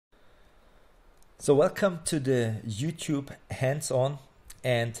So welcome to the YouTube hands-on,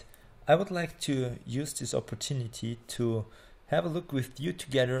 and I would like to use this opportunity to have a look with you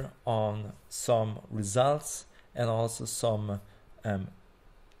together on some results and also some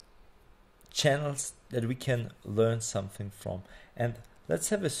channels that we can learn something from. And let's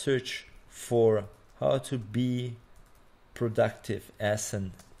have a search for how to be productive as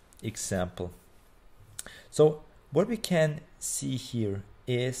an example. So what we can see here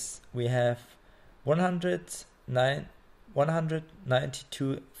is we have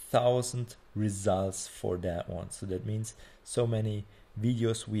 192,000 results for that one. So that means so many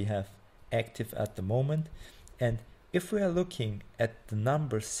videos we have active at the moment. And if we are looking at the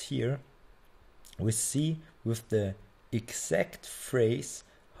numbers here, we see with the exact phrase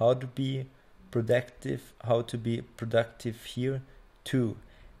how to be productive here too.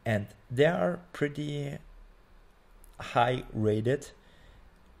 And they are pretty high rated.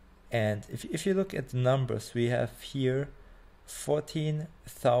 And if you look at the numbers, we have here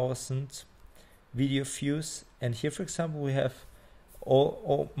 14,000 video views, and here, for example, we have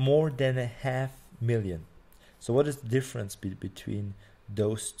more than 500,000. So what is the difference between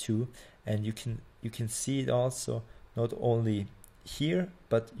those two? And you can see it also not only here,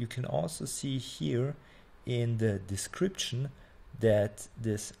 but you can also see here in the description that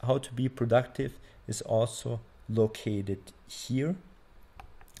this how to be productive is also located here.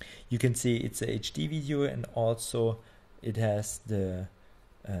 You can see it's a HD video, and also it has the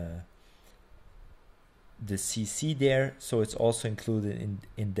CC there, so it's also included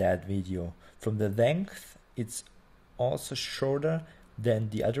in that video. From the length, it's also shorter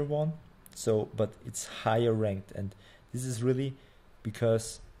than the other one, so but it's higher ranked, and this is really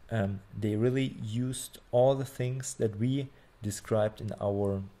because they really used all the things that we described in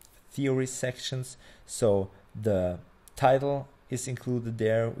our theory sections. So the title is included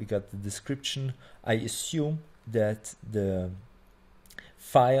there, we got the description. I assume that the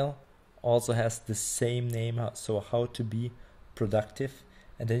file also has the same name, so how to be productive,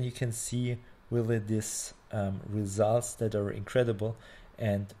 and then you can see really these results that are incredible.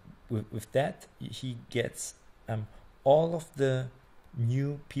 And with that, he gets all of the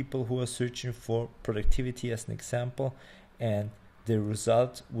new people who are searching for productivity as an example, and the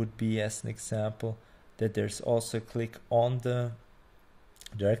result would be, as an example, that there's also a click on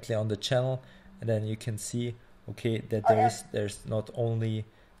directly on the channel, and then you can see, okay, that there's not only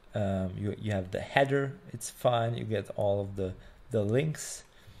you have the header, it's fine, you get all of the links,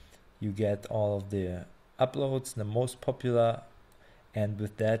 you get all of the uploads, the most popular, and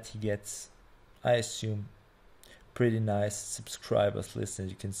with that he gets, I assume, pretty nice subscribers list. As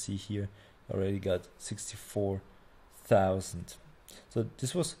you can see here, already got 64,000. So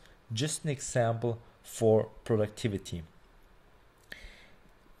this was just an example for productivity.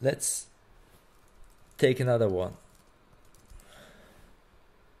 Let's take another one.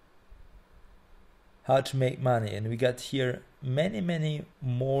 How to make money, and we got here many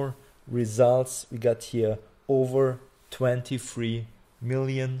more results. We got here over 23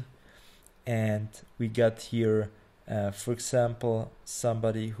 million, and we got here for example,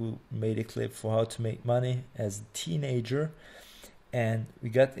 somebody who made a clip for how to make money as a teenager, and we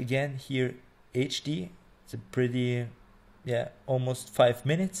got again here HD. It's a pretty, almost 5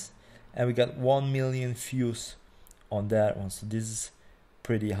 minutes, and we got 1 million views on that one. So this is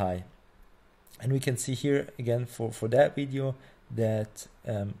pretty high. And we can see here again for that video that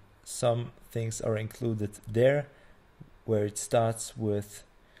some things are included there, where it starts with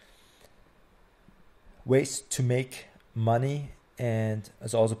ways to make money, and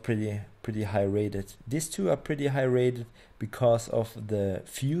it's also pretty high rated. These two are pretty high rated because of the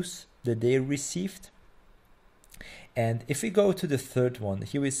views that they received. And if we go to the third one,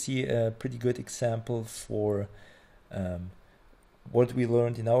 here we see a pretty good example for what we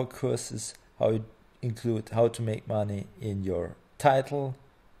learned in our courses, how you include how to make money in your title,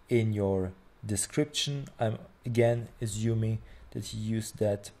 in your description. I'm again assuming that he used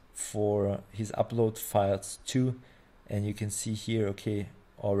that for his upload files too, and you can see here, okay,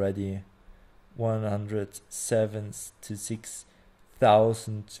 already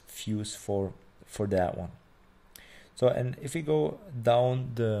 176,000 views for that one. So, and if we go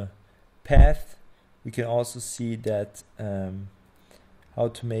down the path, we can also see that how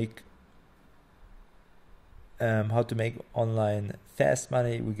to make online fast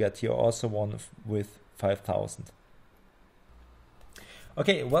money. We got here also one with 5,000.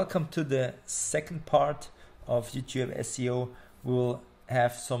 Okay, welcome to the second part of YouTube SEO. We will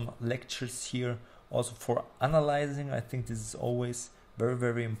have some lectures here also for analyzing. I think this is always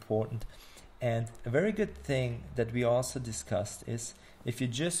very important. And a very good thing that we also discussed is if you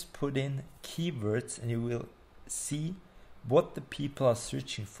just put in keywords, and you will see what the people are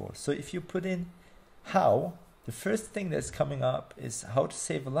searching for. So if you put in how, the first thing that's coming up is how to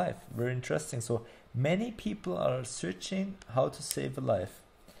save a life. Very interesting. So many people are searching how to save a life.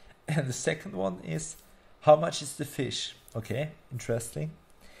 And the second one is how much is the fish? Okay, interesting.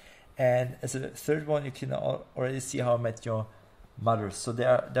 And as a third one, you can already see how I met your mother. So there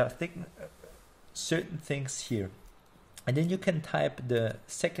are certain things here. And then you can type the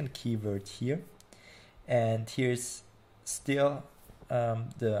second keyword here. And here's still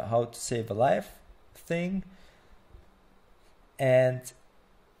the how to save a life thing. And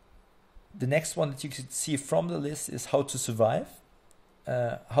the next one that you could see from the list is how to survive,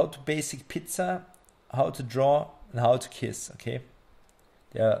 how to basic pizza, how to draw, and how to kiss. Okay,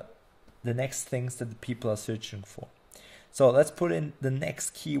 they are the next things that the people are searching for. So let's put in the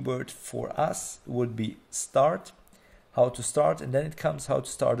next keyword for us. It would be start, how to start, and then it comes how to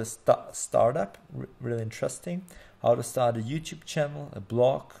start a startup. Really interesting. How to start a YouTube channel, a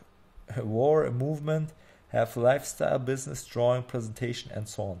blog, a war, a movement, have a lifestyle, business, drawing, presentation, and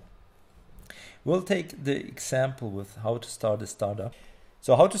so on. We'll take the example with how to start a startup.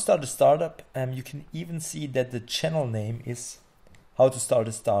 So how to start a startup, you can even see that the channel name is how to start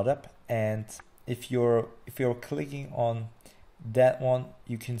a startup. And if you're clicking on that one,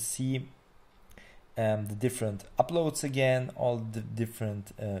 you can see the different uploads again, all the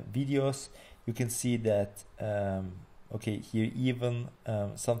different videos. You can see that okay, here even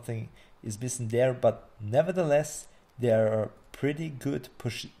something is missing there, but nevertheless they are pretty good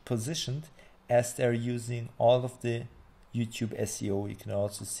positioned, as they're using all of the YouTube SEO. You can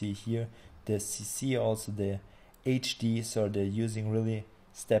also see here the CC, also the HD, so they're using really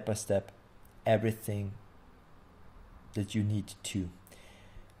step by step everything that you need to.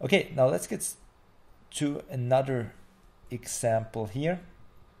 Okay, now let's get to another example here.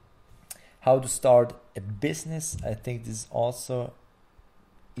 How to start a business. I think this is also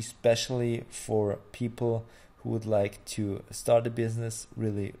especially for people who would like to start a business,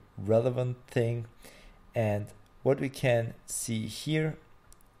 really relevant thing. And what we can see here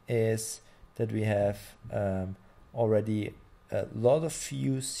is that we have already a lot of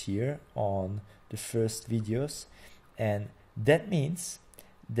views here on the first videos, and that means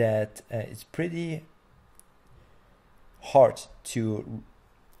that it's pretty hard to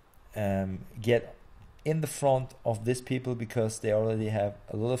get in the front of these people, because they already have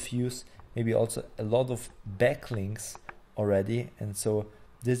a lot of views, maybe also a lot of backlinks already, and so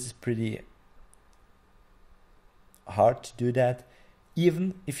this is pretty hard to do that,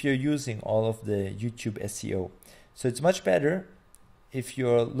 even if you're using all of the YouTube SEO. So it's much better if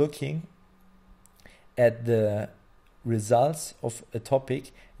you're looking at the results of a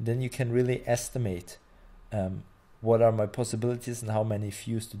topic, then you can really estimate what are my possibilities and how many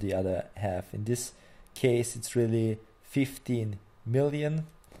views do the other have. In this case, it's really 15 million.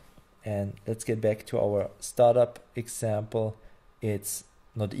 And let's get back to our startup example. It's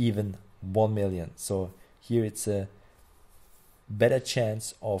not even 1 million. So here it's a better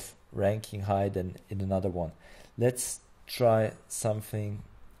chance of ranking high than in another one. Let's try something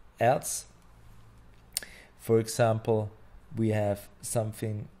else. For example, we have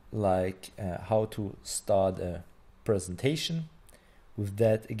something like how to start a presentation. With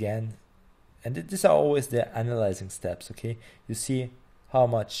that again, and these are always the analyzing steps. Okay, you see how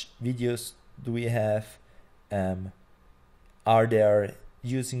much videos do we have, are they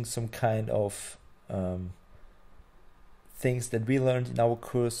using some kind of things that we learned in our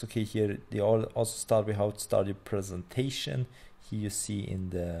course. Okay, here they all also start with how to start a presentation. Here you see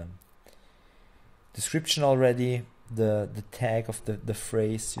in the description already the tag of the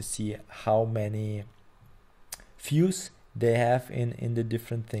phrase. You see how many views they have in the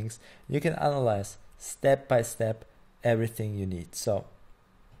different things. You can analyze step by step everything you need. So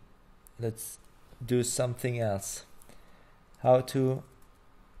let's do something else. How to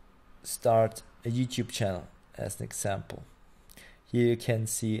start a YouTube channel as an example. Here you can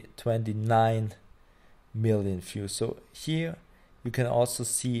see 29 million views. So here you can also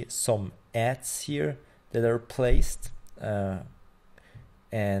see some ads here that are placed,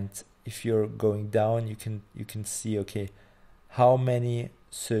 and if you're going down, you can see, okay, how many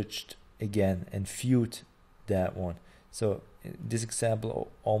searched again and viewed that one. So in this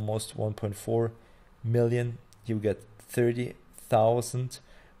example, almost 1.4 million. You get 30,000,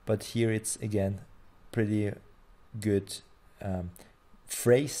 but here it's again pretty good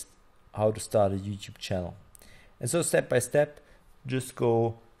phrase how to start a YouTube channel. And so step by step, just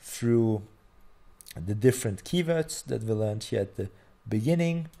go through the different keywords that we learned here at the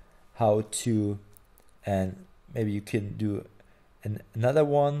beginning, how to, and maybe you can do And another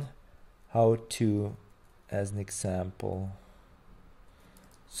one, how to, as an example,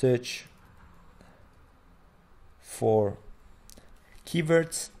 search for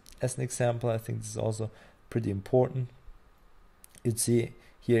keywords as an example. I think this is also pretty important. You'd see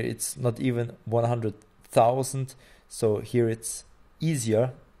here it's not even 100,000, so here it's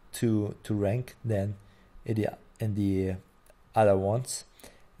easier to rank than in the other ones.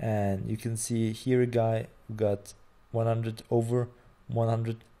 And you can see here a guy who got over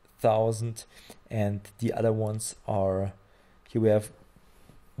 100,000, and the other ones are, here we have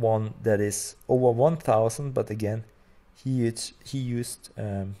one that is over 1,000, but again he used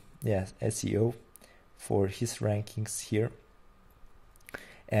SEO for his rankings here.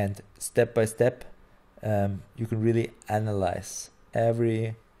 And step by step you can really analyze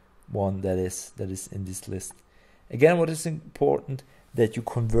every one that is in this list. Again, what is important, that you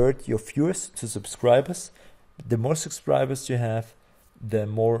convert your viewers to subscribers. The more subscribers you have, the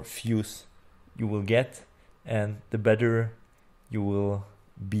more views you will get, and the better you will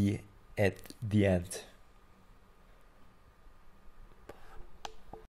be at the end.